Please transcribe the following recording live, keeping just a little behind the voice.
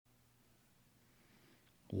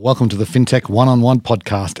Welcome to the FinTech One-on-One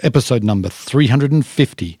podcast, episode number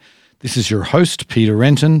 350. This is your host, Peter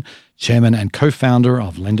Renton, chairman and co-founder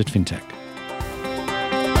of Lend It FinTech.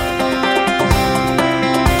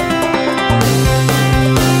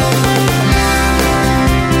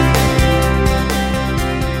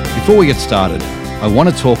 Before we get started, I want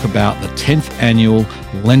to talk about the 10th annual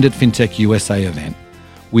Lend It FinTech USA event.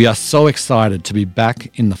 We are so excited to be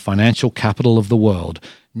back in the financial capital of the world,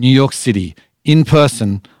 New York City, in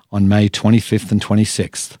person on May 25th and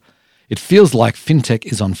 26th. It feels like FinTech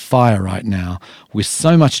is on fire right now with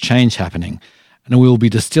so much change happening, and we will be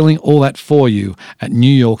distilling all that for you at New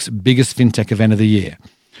York's biggest FinTech event of the year.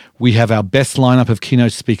 We have our best lineup of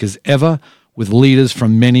keynote speakers ever, with leaders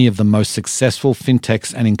from many of the most successful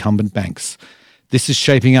FinTechs and incumbent banks. This is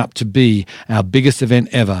shaping up to be our biggest event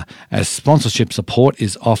ever, as sponsorship support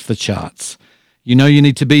is off the charts. You know you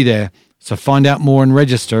need to be there, so find out more and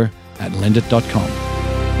register at lendit.com.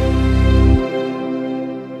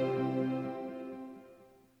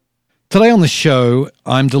 Today on the show,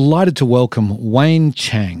 I'm delighted to welcome Wayne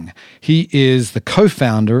Chang. He is the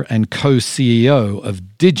co-founder and co-CEO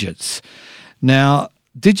of Digits. Now,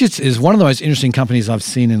 Digits is one of the most interesting companies I've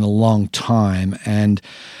seen in a long time, and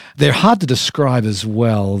they're hard to describe as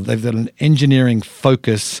well. They've got an engineering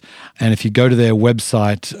focus, and if you go to their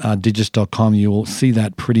website, digits.com, you will see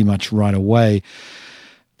that pretty much right away.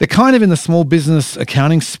 They're kind of in the small business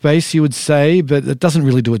accounting space, you would say, but it doesn't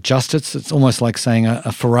really do it justice. It's almost like saying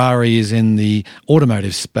a Ferrari is in the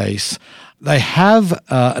automotive space. They have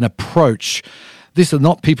an approach. These are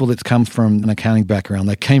not people that come from an accounting background.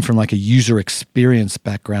 They came from like a user experience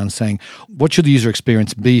background, saying, what should the user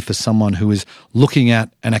experience be for someone who is looking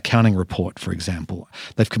at an accounting report, for example?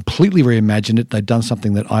 They've completely reimagined it. They've done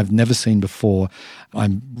something that I've never seen before.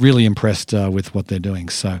 I'm really impressed with what they're doing.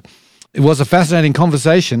 So it was a fascinating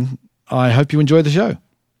conversation. I hope you enjoyed the show.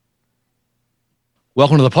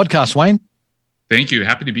 Welcome to the podcast, Wayne. Thank you.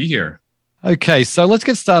 Happy to be here. Okay, so let's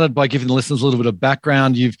get started by giving the listeners a little bit of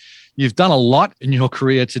background. You've done a lot in your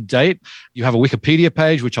career to date. You have a Wikipedia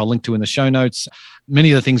page, which I'll link to in the show notes.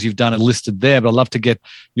 Many of the things you've done are listed there, but I'd love to get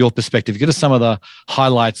your perspective. Give us some of the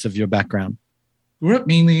highlights of your background. Grew up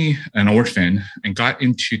mainly an orphan and got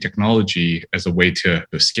into technology as a way to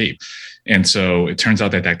escape. And so it turns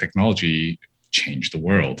out that technology changed the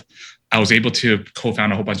world. I was able to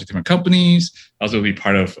co-found a whole bunch of different companies. I was able to be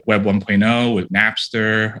part of Web 1.0 with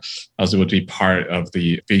Napster. I was able to be part of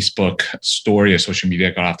the Facebook story as social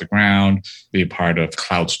media got off the ground, be a part of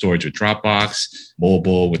cloud storage with Dropbox,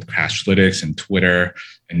 mobile with Crashlytics and Twitter.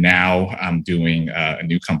 And now I'm doing a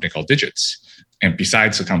new company called Digits. And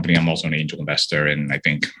besides the company, I'm also an angel investor in, I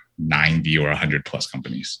think, 90 or 100 plus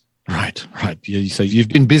companies. Right. Yeah, so you've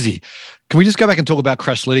been busy. Can we just go back and talk about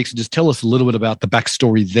Crashlytics and just tell us a little bit about the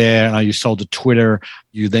backstory there? I know you sold to Twitter.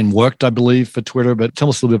 You then worked, I believe, for Twitter, but tell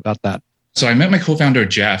us a little bit about that. So I met my co-founder,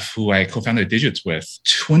 Jeff, who I co-founded Digits with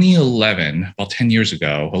 2011, about 10 years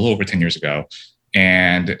ago, a little over 10 years ago.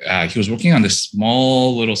 And he was working on this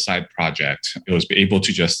small little side project. It was able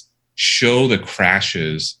to just show the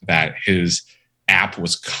crashes that his app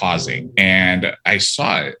was causing. And I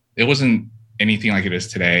saw it. It wasn't anything like it is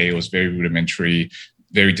today. It was very rudimentary,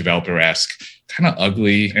 very developer-esque, kind of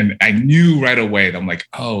ugly. And I knew right away that I'm like,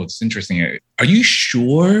 oh, it's interesting. Are you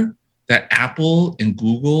sure that Apple and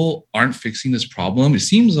Google aren't fixing this problem? It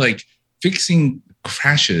seems like fixing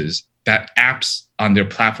crashes that apps on their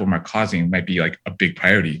platform are causing might be like a big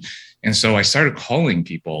priority. And so I started calling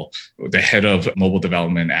people, the head of mobile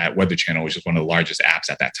development at Weather Channel, which is one of the largest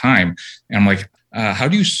apps at that time. And I'm like, how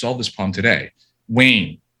do you solve this problem today?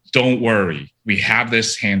 Wayne, don't worry. We have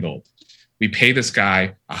this handled. We pay this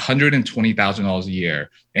guy $120,000 a year,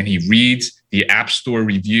 and he reads the App Store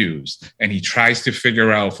reviews, and he tries to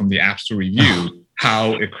figure out from the App Store review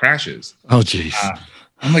how it crashes. Oh, geez.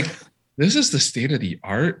 I'm like, this is the state of the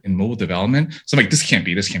art in mobile development. So I'm like, this can't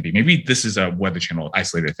be. Maybe this is a Weather Channel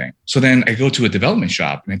isolated thing. So then I go to a development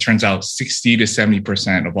shop, and it turns out 60 to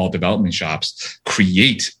 70% of all development shops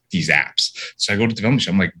create these apps. So I go to development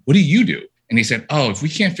shop. I'm like, what do you do? And he said, oh, if we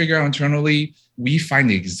can't figure out internally, we find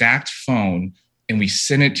the exact phone and we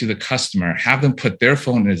send it to the customer, have them put their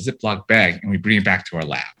phone in a Ziploc bag, and we bring it back to our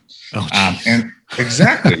lab. Oh, and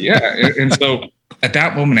exactly, yeah. And so at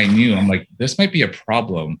that moment, I knew, I'm like, this might be a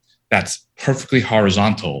problem that's perfectly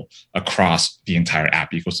horizontal across the entire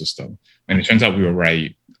app ecosystem. And it turns out we were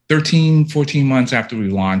right. 13, 14 months after we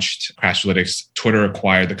launched Crashlytics, Twitter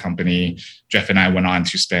acquired the company. Jeff and I went on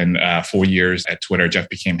to spend 4 years at Twitter. Jeff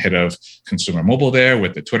became head of consumer mobile there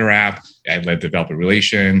with the Twitter app. I led developer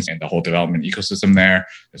relations and the whole development ecosystem there,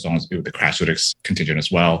 as long as with the Crashlytics contingent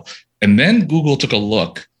as well. And then Google took a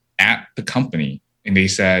look at the company And they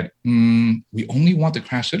said, we only want the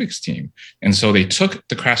Crashlytics team. And so they took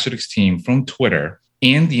the Crashlytics team from Twitter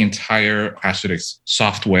and the entire Crashlytics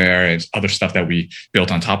software and other stuff that we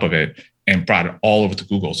built on top of it and brought it all over to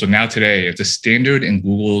Google. So now today it's a standard in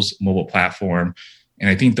Google's mobile platform. And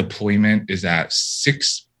I think deployment is at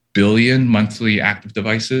 6 billion monthly active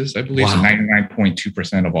devices, I believe. Wow. So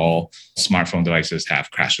 99.2% of all smartphone devices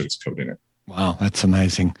have Crashlytics code in it. Wow, that's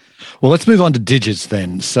amazing. Well, let's move on to Digits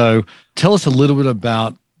then. So tell us a little bit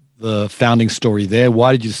about the founding story there.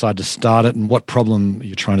 Why did you decide to start it and what problem are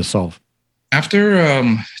you trying to solve? After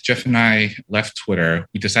Jeff and I left Twitter,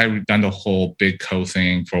 we decided we've done the whole big co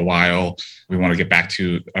thing for a while. We want to get back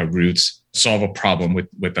to our roots, solve a problem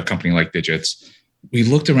with a company like Digits. We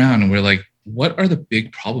looked around and we're like, what are the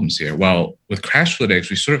big problems here? Well, with Crashlytics,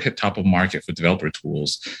 we sort of hit top of market for developer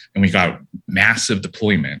tools and we got massive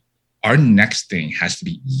deployment. Our next thing has to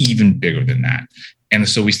be even bigger than that. And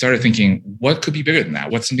so we started thinking, what could be bigger than that?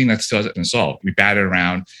 What's something that still hasn't been solved? We batted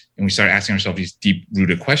around and we started asking ourselves these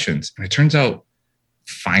deep-rooted questions. And it turns out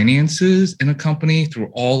finances in a company, through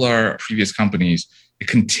all our previous companies, it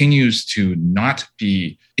continues to not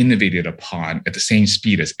be innovated upon at the same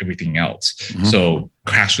speed as everything else. Mm-hmm. So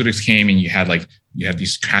Crashlytics came and you had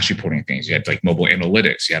these crash reporting things. You had like mobile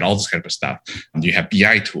analytics. You had all this kind of stuff. You have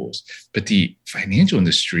BI tools. But the financial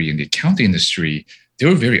industry and the accounting industry, they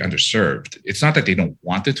were very underserved. It's not that they don't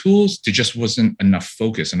want the tools. There just wasn't enough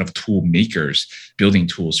focus, enough tool makers building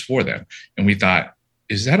tools for them. And we thought,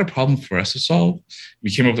 is that a problem for us to solve? We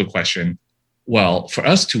came up with a question. Well, for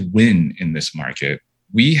us to win in this market,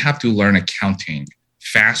 we have to learn accounting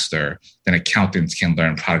faster than accountants can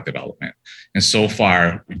learn product development. And so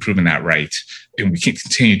far, we've proven that right. And we can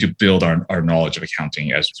continue to build our knowledge of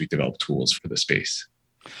accounting as we develop tools for the space.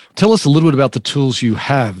 Tell us a little bit about the tools you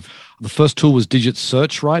have. The first tool was Digits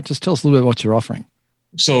Search, right? Just tell us a little bit about what you're offering.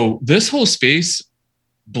 So this whole space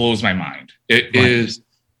blows my mind. It is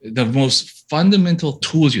the most fundamental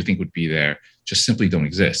tools you think would be there just simply don't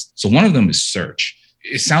exist. So one of them is search.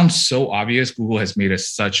 It sounds so obvious. Google has made it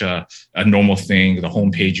such a normal thing. The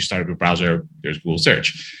homepage, you start up your browser, there's Google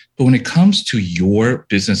search. But when it comes to your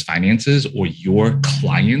business finances or your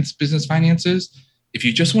client's business finances, if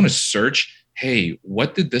you just want to search, hey,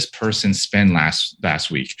 what did this person spend last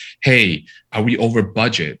week? Hey, are we over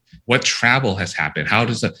budget? What travel has happened? How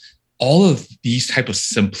does that? All of these type of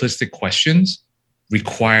simplistic questions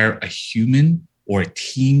require a human or a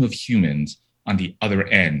team of humans on the other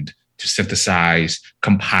end to synthesize,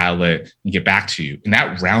 compile it, and get back to you. And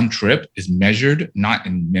that round trip is measured not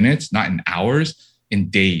in minutes, not in hours, in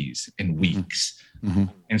days, in weeks. Mm-hmm.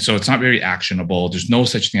 And so it's not very actionable. There's no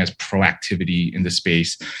such thing as proactivity in the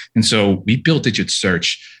space. And so we built Digits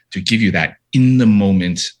Search to give you that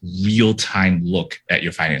in-the-moment, real-time look at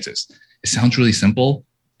your finances. It sounds really simple.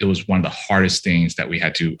 It was one of the hardest things that we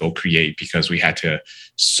had to go create because we had to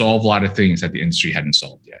solve a lot of things that the industry hadn't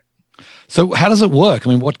solved yet. So how does it work? I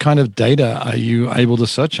mean, what kind of data are you able to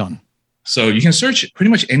search on? So you can search pretty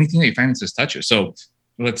much anything that your finances touches. So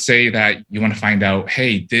let's say that you want to find out,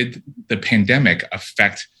 hey, did the pandemic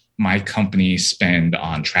affect my company's spend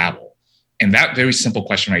on travel? And that very simple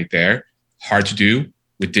question right there, hard to do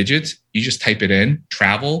with Digits. You just type it in,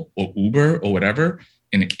 travel or Uber or whatever,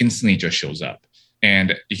 and it instantly just shows up.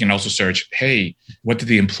 And you can also search, hey, what did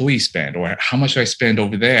the employee spend? Or how much did I spend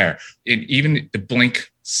over there? And even the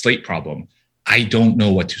blank slate problem, I don't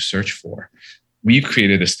know what to search for. We've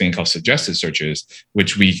created this thing called suggested searches,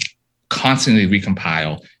 which we constantly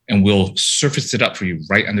recompile and we'll surface it up for you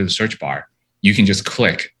right under the search bar. You can just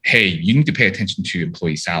click, hey, you need to pay attention to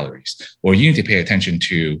employee salaries, or you need to pay attention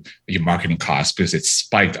to your marketing costs because it's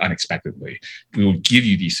spiked unexpectedly. We will give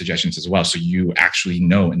you these suggestions as well. So you actually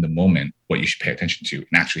know in the moment what you should pay attention to and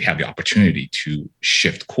actually have the opportunity to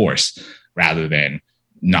shift course rather than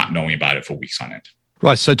not knowing about it for weeks on end.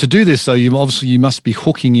 Right. So to do this, though, you must be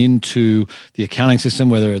hooking into the accounting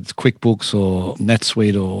system, whether it's QuickBooks or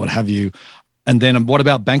NetSuite or what have you. And then what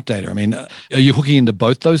about bank data? I mean, are you hooking into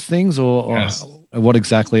both those things or Yes. What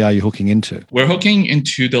exactly are you hooking into? We're hooking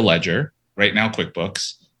into the ledger right now,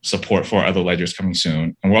 QuickBooks, support for other ledgers coming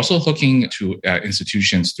soon. And we're also hooking to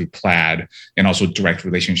institutions through Plaid and also direct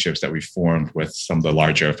relationships that we formed with some of the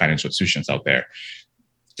larger financial institutions out there.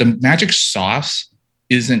 The magic sauce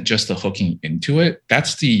isn't just the hooking into it.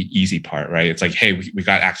 That's the easy part, right? It's like, hey, we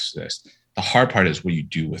got access to this. The The hard part is what you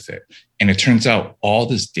do with it. And it turns out all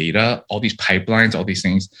this data, all these pipelines, all these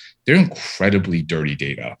things, they're incredibly dirty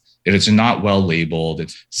data. It's not well labeled.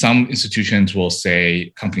 Some institutions will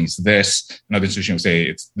say company's this, another institution will say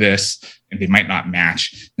it's this, and they might not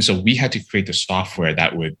match. And so we had to create the software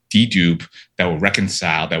that would dedupe, that would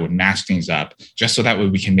reconcile, that would match things up, just so that way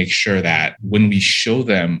we can make sure that when we show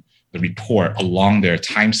them the report along their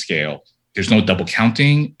time scale, there's no double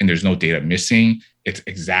counting and there's no data missing. It's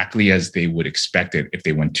exactly as they would expect it if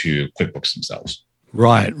they went to QuickBooks themselves.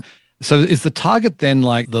 Right. So is the target then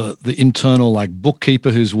like the internal like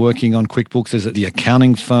bookkeeper who's working on QuickBooks? Is it the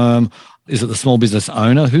accounting firm? Is it the small business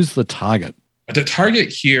owner? Who's the target? The target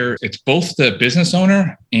here, it's both the business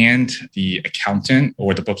owner and the accountant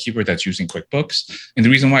or the bookkeeper that's using QuickBooks. And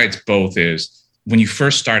the reason why it's both is when you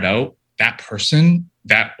first start out, that person,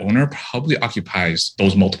 that owner probably occupies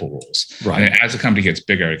those multiple roles. Right. And as the company gets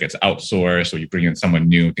bigger, it gets outsourced or you bring in someone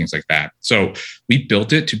new, things like that. So we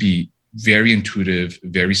built it to be very intuitive,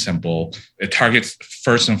 very simple. It targets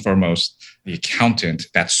first and foremost the accountant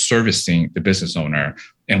that's servicing the business owner.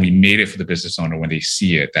 And we made it for the business owner when they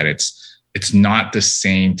see it, that it's not the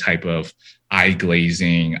same type of eye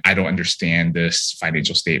glazing, I don't understand this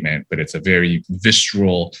financial statement, but it's a very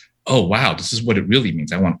visceral, oh, wow, this is what it really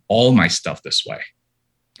means. I want all my stuff this way.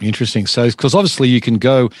 Interesting. So, because obviously you can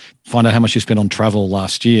go find out how much you spent on travel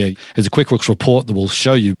last year. There's a QuickBooks report that will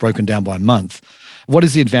show you broken down by month. What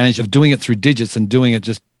is the advantage of doing it through Digits and doing it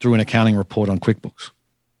just through an accounting report on QuickBooks?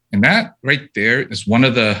 And that right there is one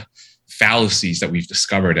of the fallacies that we've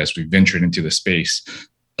discovered as we've ventured into the space.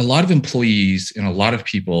 A lot of employees and a lot of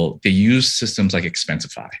people, they use systems like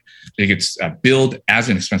Expensify. They get billed as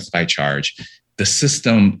an Expensify charge. The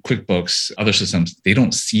system, QuickBooks, other systems, they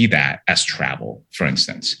don't see that as travel, for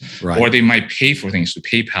instance. Right. Or they might pay for things through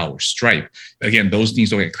PayPal or Stripe. Again, those things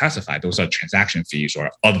don't get classified. Those are transaction fees or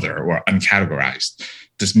other or uncategorized.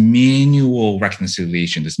 This manual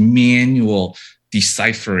reconciliation, this manual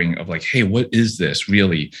deciphering of like, hey, what is this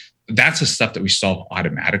really? That's the stuff that we solve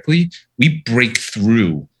automatically. We break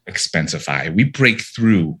through Expensify, we break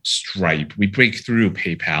through Stripe, we break through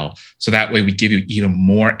PayPal. So that way we give you even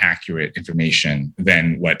more accurate information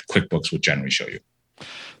than what QuickBooks would generally show you.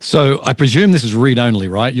 So I presume this is read-only,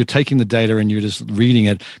 right? You're taking the data and you're just reading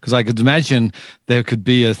it, because I could imagine there could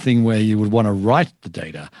be a thing where you would want to write the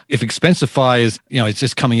data. If Expensify is, it's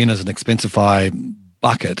just coming in as an Expensify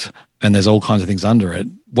bucket and there's all kinds of things under it,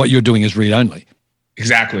 what you're doing is read-only.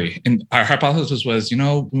 Exactly. And our hypothesis was, we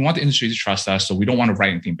want the industry to trust us, so we don't want to write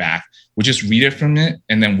anything back. We'll just read it from it,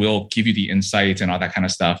 and then we'll give you the insights and all that kind of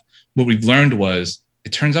stuff. What we've learned was,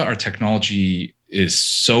 it turns out our technology is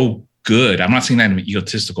so good. I'm not saying that in an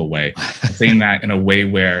egotistical way. I'm saying that in a way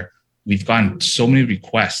where we've gotten so many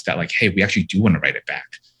requests that like, hey, we actually do want to write it back.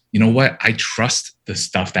 You know what? I trust the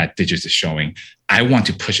stuff that Digits is showing. I want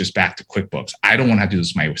to push this back to QuickBooks. I don't want to do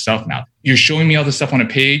this myself now. You're showing me all this stuff on a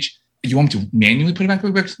page. You want me to manually put it back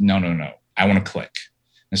in QuickBooks? No. I want to click.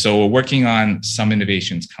 And so we're working on some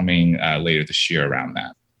innovations coming later this year around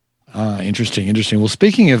that. Interesting. Well,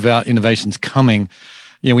 speaking about innovations coming,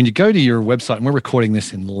 when you go to your website, and we're recording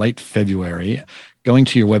this in late February, going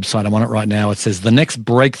to your website, I'm on it right now, it says the next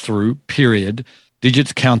breakthrough period,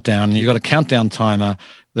 Digits countdown. And you've got a countdown timer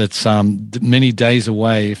that's many days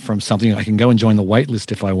away from something. I can go and join the wait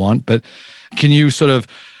list if I want, but can you sort of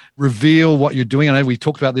reveal what you're doing? I know we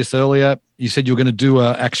talked about this earlier. You said you were going to do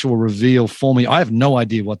an actual reveal for me. I have no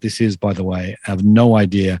idea what this is, by the way. I have no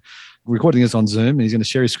idea. We're recording this on Zoom, and he's going to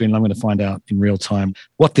share his screen, and I'm going to find out in real time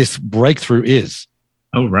what this breakthrough is.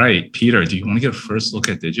 Oh, right. Peter, do you want to get a first look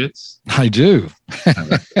at Digits? I do.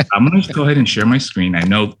 I'm going to go ahead and share my screen. I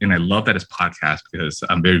know, and I love that it's podcast because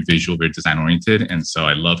I'm very visual, very design oriented. And so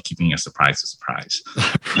I love keeping a surprise.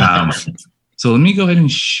 So let me go ahead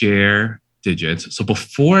and share Digits. So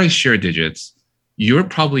before I share Digits, you're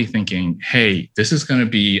probably thinking, hey, this is going to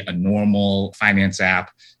be a normal finance app,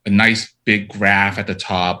 a nice big graph at the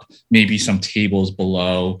top, maybe some tables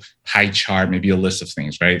below, pie chart, maybe a list of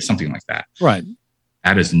things, right? Something like that. Right.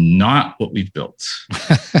 That is not what we've built.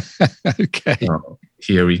 Okay. So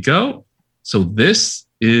here we go. So this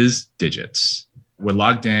is Digits. We're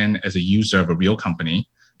logged in as a user of a real company,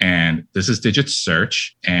 and this is Digits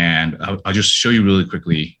Search. And I'll just show you really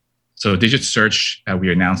quickly. So Digits Search,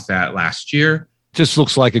 we announced that last year. Just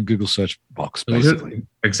looks like a Google search box, basically.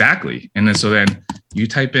 Exactly. And then you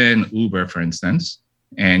type in Uber, for instance,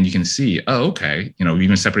 and you can see, oh, okay, we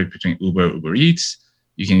even separate between Uber Eats.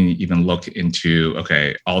 You can even look into,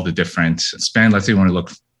 all the different spend. Let's say you want to look,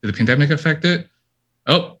 did the pandemic affect it?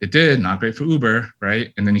 Oh, it did. Not great for Uber,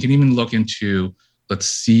 right? And then you can even look into, let's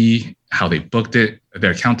see how they booked it.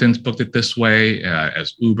 Their accountants booked it this way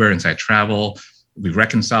as Uber inside travel. We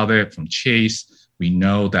reconciled it from Chase. We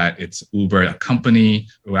know that it's Uber, a company.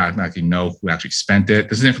 We automatically know who actually spent it.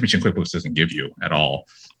 This is information QuickBooks doesn't give you at all.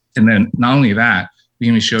 And then not only that, we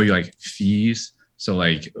can show you like fees. So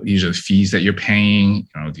like these are the fees that you're paying.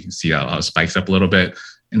 You can see how it spikes up a little bit.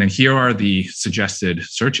 And then here are the suggested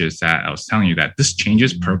searches that I was telling you that this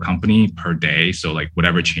changes per company per day. So like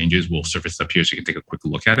whatever changes will surface up here so you can take a quick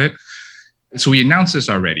look at it. So we announced this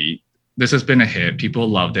already. This has been a hit. People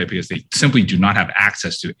loved it because they simply do not have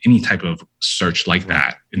access to any type of search like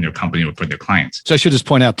that in their company or for their clients. So I should just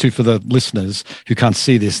point out too for the listeners who can't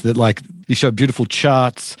see this, that like you show beautiful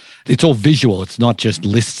charts. It's all visual. It's not just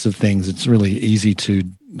lists of things. It's really easy to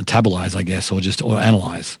metabolize, I guess, or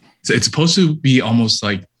analyze. So it's supposed to be almost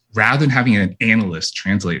like rather than having an analyst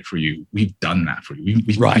translate for you, we've done that for you.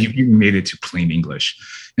 We've made it to plain English.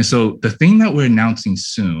 And so the thing that we're announcing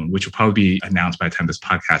soon, which will probably be announced by the time this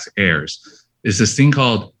podcast airs, is this thing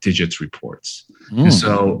called Digits Reports. And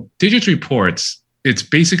so Digits Reports, it's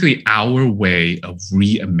basically our way of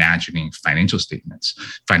reimagining financial statements,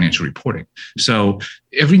 financial reporting. So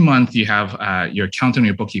every month you have your accountant or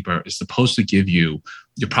your bookkeeper is supposed to give you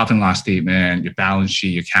your profit and loss statement, your balance sheet,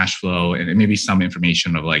 your cash flow, and maybe some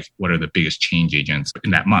information of like what are the biggest change agents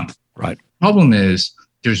in that month. Right. Problem is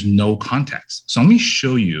there's no context. So let me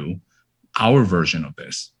show you our version of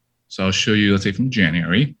this. So I'll show you, let's say from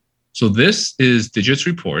January. So this is Digits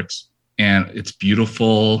Reports. And it's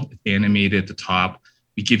beautiful, animated at the top.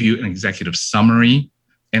 We give you an executive summary.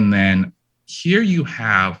 And then here you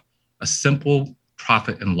have a simple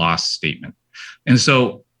profit and loss statement. And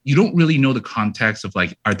so you don't really know the context of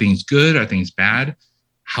like, are things good? Are things bad?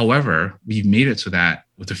 However, we've made it so that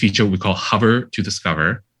with a feature we call Hover to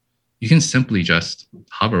Discover, you can simply just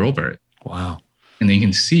hover over it. Wow. And then you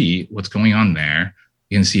can see what's going on there.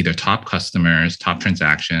 You can see their top customers, top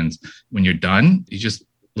transactions. When you're done, you just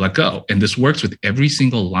let go. And this works with every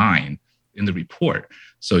single line in the report.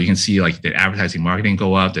 So you can see like, did advertising marketing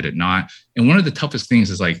go up? Did it not? And one of the toughest things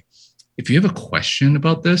is like, if you have a question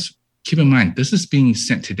about this, keep in mind, this is being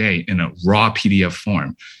sent today in a raw PDF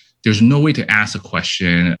form. There's no way to ask a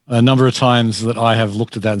question. A number of times that I have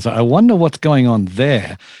looked at that and said, I wonder what's going on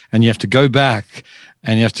there. And you have to go back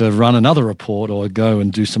and you have to run another report or go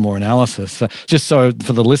and do some more analysis. So just so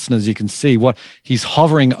for the listeners, you can see what he's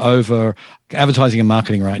hovering over advertising and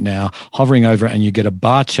marketing right now, hovering over, and you get a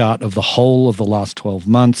bar chart of the whole of the last 12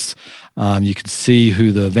 months. You can see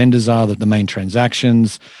who the vendors are, the main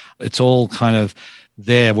transactions. It's all kind of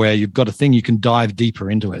there where you've got a thing you can dive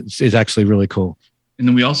deeper into it. It's actually really cool. And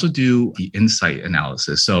then we also do the insight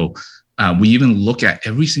analysis. So we even look at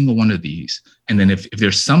every single one of these. And then if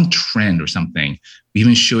there's some trend or something, we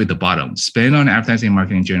even show you at the bottom. Spend on advertising and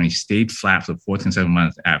marketing generally stayed flat for the fourth and seventh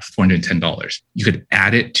month at $410. You could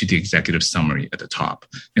add it to the executive summary at the top.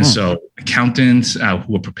 And so accountants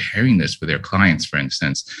who are preparing this for their clients, for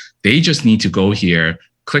instance, they just need to go here,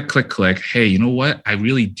 click, click, click. Hey, you know what? I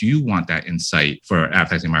really do want that insight for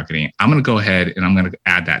advertising and marketing. I'm going to go ahead and I'm going to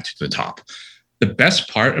add that to the top. The best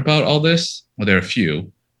part about all this, well, there are a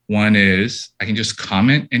few. One is I can just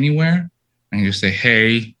comment anywhere. I can just say,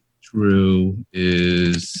 hey, Drew,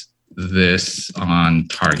 is this on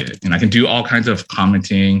target? And I can do all kinds of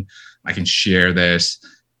commenting. I can share this.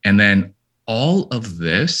 And then all of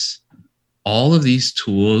these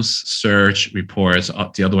tools, search, reports,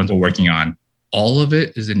 the other ones we're working on, all of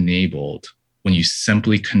it is enabled when you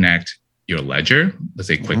simply connect your ledger, let's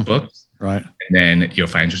say QuickBooks, right, and then your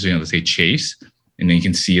financial statement, let's say Chase. And then you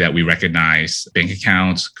can see that we recognize bank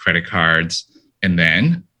accounts, credit cards, and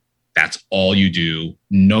then that's all you do.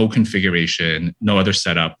 No configuration, no other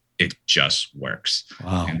setup. It just works.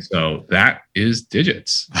 Wow. And so that is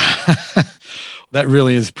Digits. That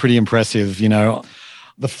really is pretty impressive. You know,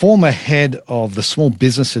 the former head of the Small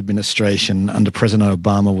Business Administration under President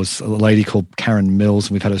Obama was a lady called Karen Mills.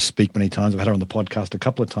 And we've had her speak many times. I've had her on the podcast a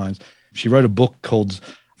couple of times. She wrote a book called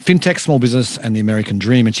FinTech, Small Business, and the American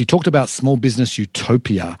Dream. And she talked about small business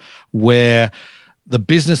utopia, where the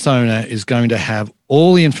business owner is going to have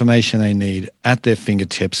all the information they need at their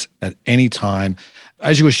fingertips at any time.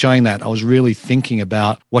 As you were showing that, I was really thinking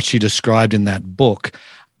about what she described in that book.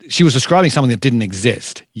 She was describing something that didn't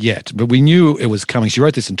exist yet, but we knew it was coming. She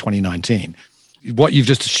wrote this in 2019. What you've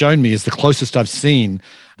just shown me is the closest I've seen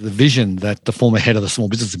the vision that the former head of the Small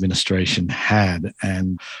Business Administration had,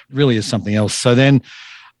 and really is something else. So then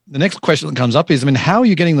the next question that comes up is, how are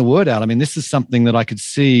you getting the word out? This is something that I could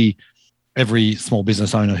see every small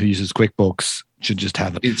business owner who uses QuickBooks should just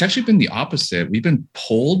have it. It's actually been the opposite. We've been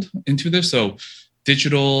pulled into this. So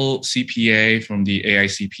digital CPA from the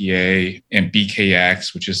AICPA and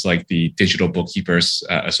BKX, which is like the Digital Bookkeepers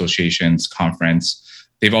Association's conference.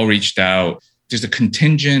 They've all reached out. There's a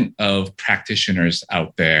contingent of practitioners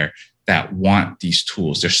out there that want these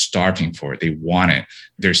tools. They're starving for it. They want it.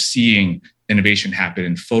 They're seeing innovation happen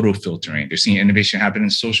in photo filtering. They're seeing innovation happen in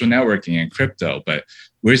social networking and crypto, but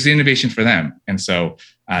where's the innovation for them? And so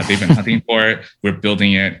they've been hunting for it. We're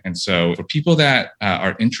building it. And so for people that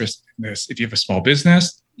are interested in this, if you have a small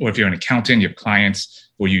business or if you're an accountant, you have clients,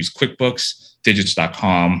 we'll use QuickBooks,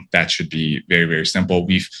 digits.com. That should be very, very simple.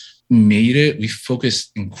 We've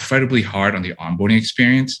focused incredibly hard on the onboarding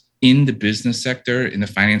experience in the business sector, in the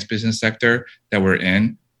finance business sector that we're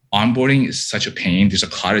in. Onboarding is such a pain. There's a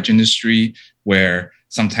cottage industry where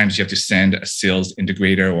sometimes you have to send a sales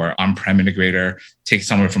integrator or on-prem integrator, take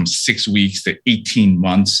somewhere from 6 weeks to 18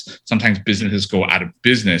 months. Sometimes businesses go out of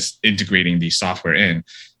business integrating the software in,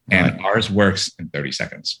 and ours works in 30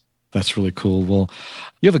 seconds. That's really cool. Well,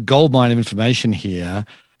 you have a goldmine of information here.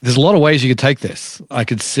 There's a lot of ways you could take this. I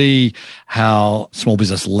could see how small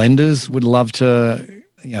business lenders would love to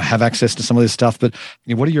have access to some of this stuff, but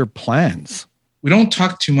what are your plans? We don't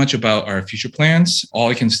talk too much about our future plans. All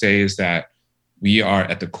I can say is that we are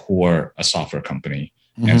at the core a software company.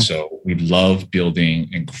 Mm-hmm. And so we love building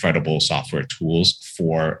incredible software tools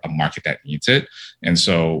for a market that needs it. And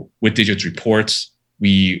so with Digits Reports,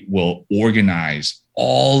 we will organize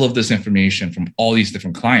all of this information from all these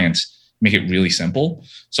different clients, make it really simple.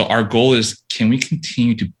 So our goal is, can we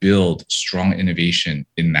continue to build strong innovation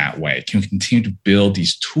in that way? Can we continue to build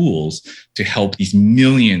these tools to help these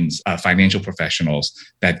millions of financial professionals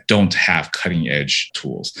that don't have cutting edge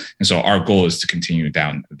tools? And so our goal is to continue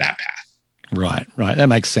down that path. Right. That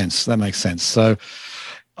makes sense. So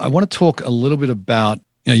I want to talk a little bit about,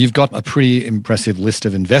 you've got a pretty impressive list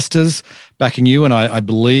of investors backing you, and I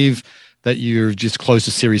believe that you're just close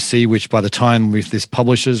to Series C, which by the time this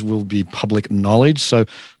publishes will be public knowledge. So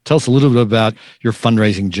tell us a little bit about your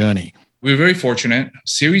fundraising journey. We were very fortunate.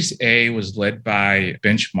 Series A was led by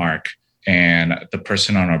Benchmark, and the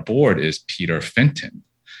person on our board is Peter Fenton.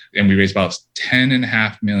 And we raised about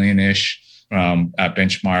 10.5 million-ish from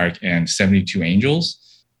Benchmark and 72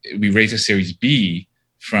 angels. We raised a Series B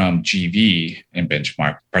from GV and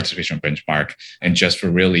Benchmark, participation from Benchmark, and Just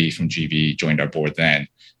for Really from GV joined our board then.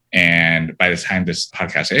 And by the time this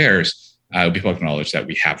podcast airs, it'll be public knowledge that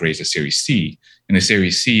we have raised a Series C. And the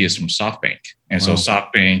Series C is from SoftBank. And so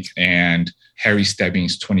SoftBank and Harry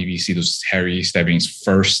Stebbings, 20VC, this was Harry Stebbings'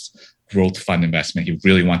 first growth fund investment. He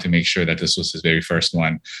really wanted to make sure that this was his very first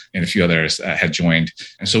one, and a few others had joined.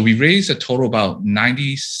 And so we raised a total about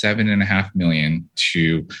 $97.5 million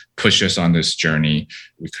to push us on this journey.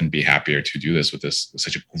 We couldn't be happier to do this with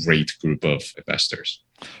such a great group of investors.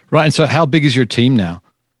 Right. And so how big is your team now?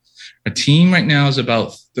 Our team right now is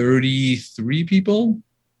about 33 people.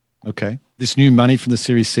 Okay. This new money from the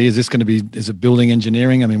Series C, is it building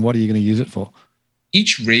engineering? I mean, what are you going to use it for?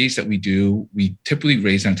 Each raise that we do, we typically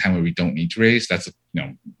raise at a time where we don't need to raise. That's,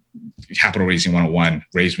 capital raising 101,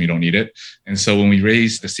 raise when you don't need it. And so when we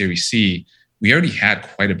raised the Series C, we already had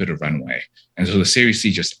quite a bit of runway. And so the Series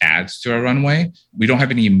C just adds to our runway. We don't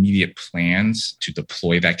have any immediate plans to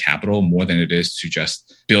deploy that capital more than it is to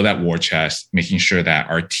just build that war chest, making sure that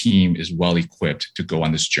our team is well equipped to go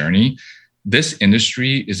on this journey. This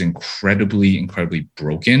industry is incredibly, incredibly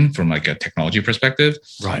broken from like a technology perspective.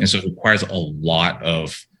 Right. And so it requires a lot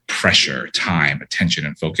of pressure, time, attention,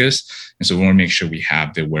 and focus. And so we want to make sure we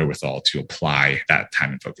have the wherewithal to apply that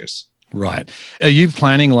time and focus. Right. Are you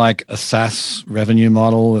planning like a SaaS revenue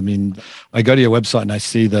model? I mean, I go to your website and I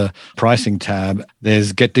see the pricing tab.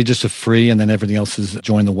 There's Get Digits for free, and then everything else is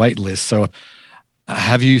join the wait list. So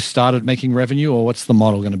have you started making revenue, or what's the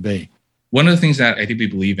model going to be? One of the things that I think we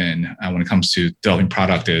believe in when it comes to developing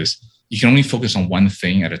product is you can only focus on one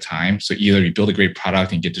thing at a time. So either you build a great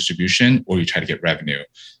product and get distribution, or you try to get revenue.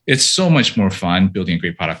 It's so much more fun building a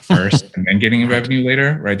great product first and then getting revenue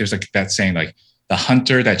later, right? There's like that saying, like, the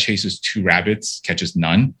hunter that chases 2 rabbits catches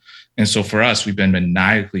none. And so for us, we've been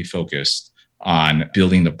maniacally focused on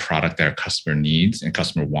building the product that our customer needs and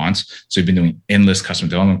customer wants. So we've been doing endless customer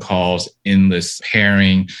development calls, endless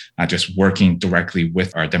pairing, just working directly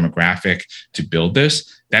with our demographic to build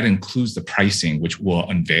this. That includes the pricing, which we'll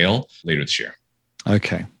unveil later this year.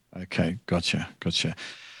 Okay. Gotcha.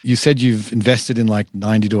 You said you've invested in like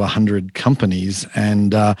 90 to 100 companies,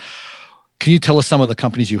 and can you tell us some of the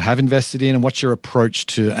companies you have invested in, and what's your approach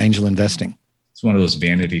to angel investing? It's one of those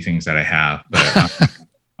vanity things that I have. But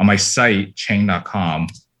on my site, chang.com,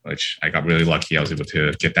 which I got really lucky, I was able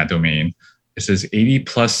to get that domain. It says 80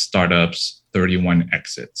 plus startups, 31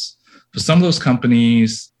 exits. So some of those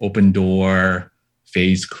companies, Opendoor,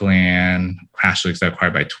 FaZe Clan, Crashlytics that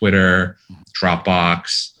acquired by Twitter,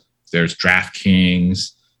 Dropbox. There's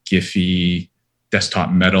DraftKings, Giphy,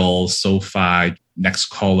 Desktop Metal, SoFi,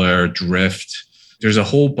 Nextcolor, Drift. There's a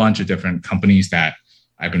whole bunch of different companies that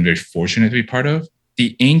I've been very fortunate to be part of.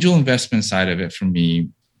 The angel investment side of it for me,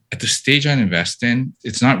 at the stage I invest in,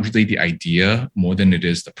 it's not really the idea more than it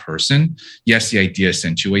is the person. Yes, the idea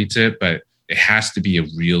accentuates it, but it has to be a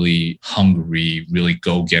really hungry, really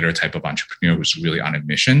go-getter type of entrepreneur who's really on a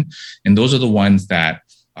mission. And those are the ones that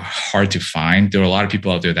are hard to find. There are a lot of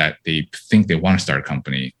people out there that they think they want to start a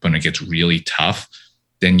company, but when it gets really tough,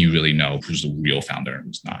 then you really know who's the real founder and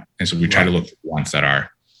who's not. And so we try to look for ones that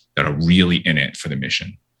are really in it for the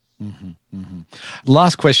mission. Mm-hmm, mm-hmm.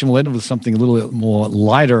 Last question, we'll end with something a little bit more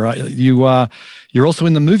lighter. You're also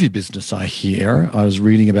in the movie business, I hear. I was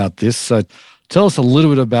reading about this. So tell us a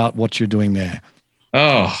little bit about what you're doing there.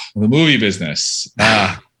 Oh, the movie business.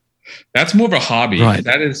 That's more of a hobby. Right.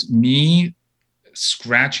 That is me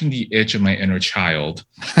scratching the itch of my inner child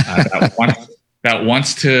that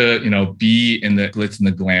wants to, be in the glitz and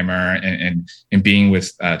the glamour and being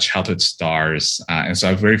with childhood stars. And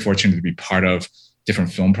so I'm very fortunate to be part of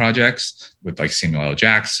different film projects with like Samuel L.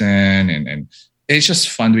 Jackson. And it's just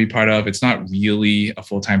fun to be part of. It's not really a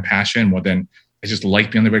full-time passion more than I just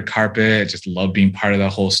like being on the red carpet. I just love being part of the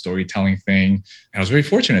whole storytelling thing. And I was very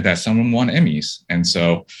fortunate that someone won Emmys. And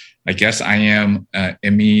so I guess I am an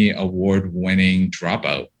Emmy award-winning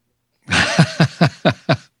dropout.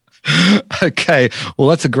 Okay. Well,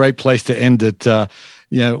 that's a great place to end it.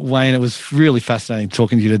 Wayne, it was really fascinating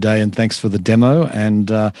talking to you today, and thanks for the demo.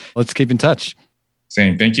 And let's keep in touch.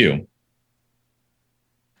 Same. Thank you.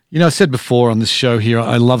 I said before on this show here,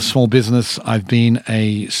 I love small business. I've been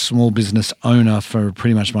a small business owner for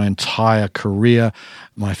pretty much my entire career.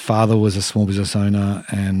 My father was a small business owner,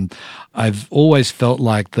 and I've always felt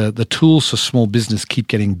like the tools for small business keep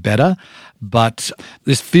getting better. But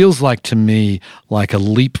this feels like, to me, like a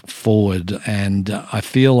leap forward. And I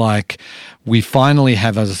feel like we finally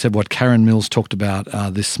have, as I said, what Karen Mills talked about,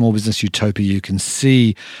 this small business utopia. You can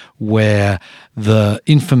see where the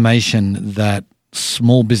information that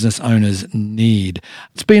small business owners need.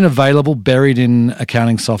 It's been available, buried in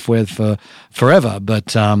accounting software for forever,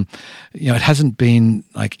 but it hasn't been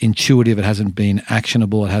like intuitive. It hasn't been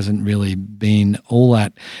actionable. It hasn't really been all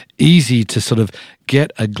that easy to sort of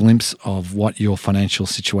get a glimpse of what your financial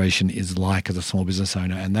situation is like as a small business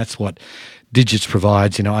owner, and that's what Digits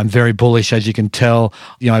provides. I'm very bullish, as you can tell.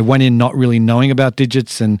 I went in not really knowing about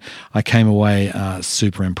Digits, and I came away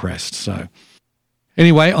super impressed. So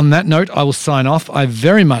anyway, on that note, I will sign off. I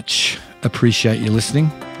very much appreciate you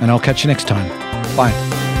listening, and I'll catch you next time.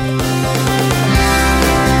 Bye.